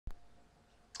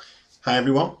Hi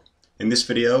everyone, in this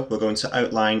video we're going to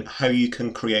outline how you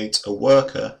can create a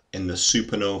worker in the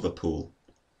supernova pool.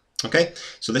 Okay,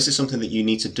 so this is something that you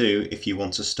need to do if you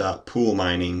want to start pool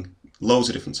mining loads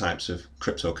of different types of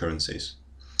cryptocurrencies.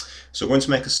 So we're going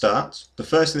to make a start. The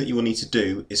first thing that you will need to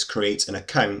do is create an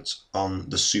account on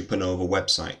the Supernova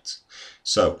website.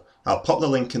 So I'll pop the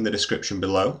link in the description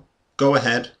below. Go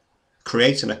ahead,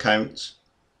 create an account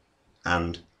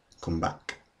and come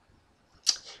back.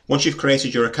 Once you've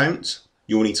created your account,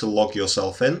 you will need to log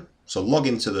yourself in. So log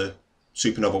into the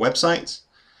Supernova website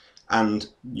and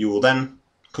you will then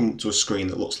come to a screen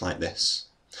that looks like this.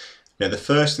 Now the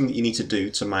first thing that you need to do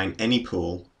to mine any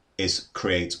pool is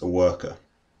create a worker.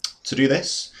 To do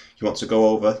this, you want to go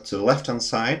over to the left hand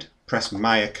side, press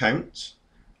My Account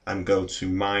and go to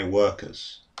My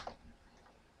Workers.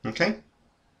 Okay?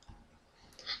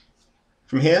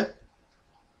 From here,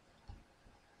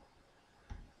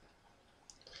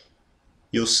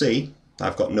 you'll see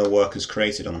I've got no workers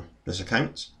created on this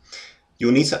account.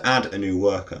 You'll need to add a new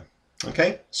worker.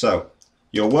 Okay, so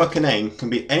your worker name can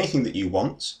be anything that you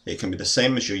want. It can be the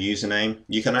same as your username.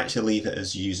 You can actually leave it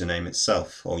as username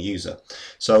itself or user.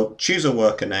 So choose a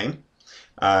worker name.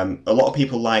 A lot of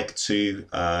people like to,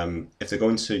 if they're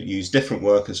going to use different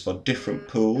workers for different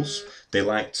pools, they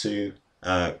like to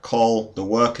call the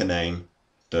worker name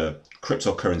the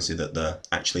cryptocurrency that they're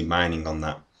actually mining on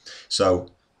that. So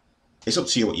it's up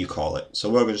to you what you call it. So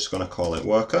we're just going to call it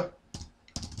worker.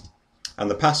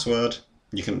 And the password,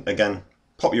 you can again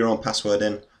pop your own password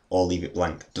in or leave it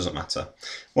blank, doesn't matter.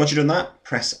 Once you've done that,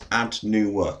 press Add New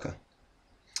Worker.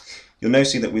 You'll now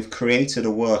see that we've created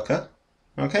a worker,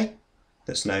 okay,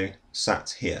 that's now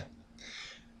sat here.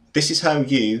 This is how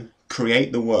you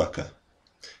create the worker.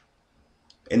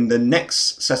 In the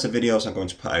next set of videos I'm going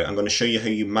to put out, I'm going to show you how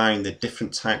you mine the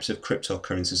different types of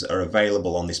cryptocurrencies that are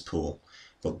available on this pool.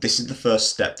 But this is the first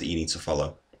step that you need to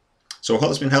follow. So I hope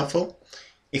it's been helpful.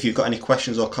 If you've got any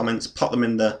questions or comments, pop them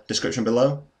in the description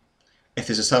below. If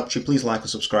this has helped you, please like or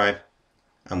subscribe,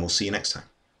 and we'll see you next time.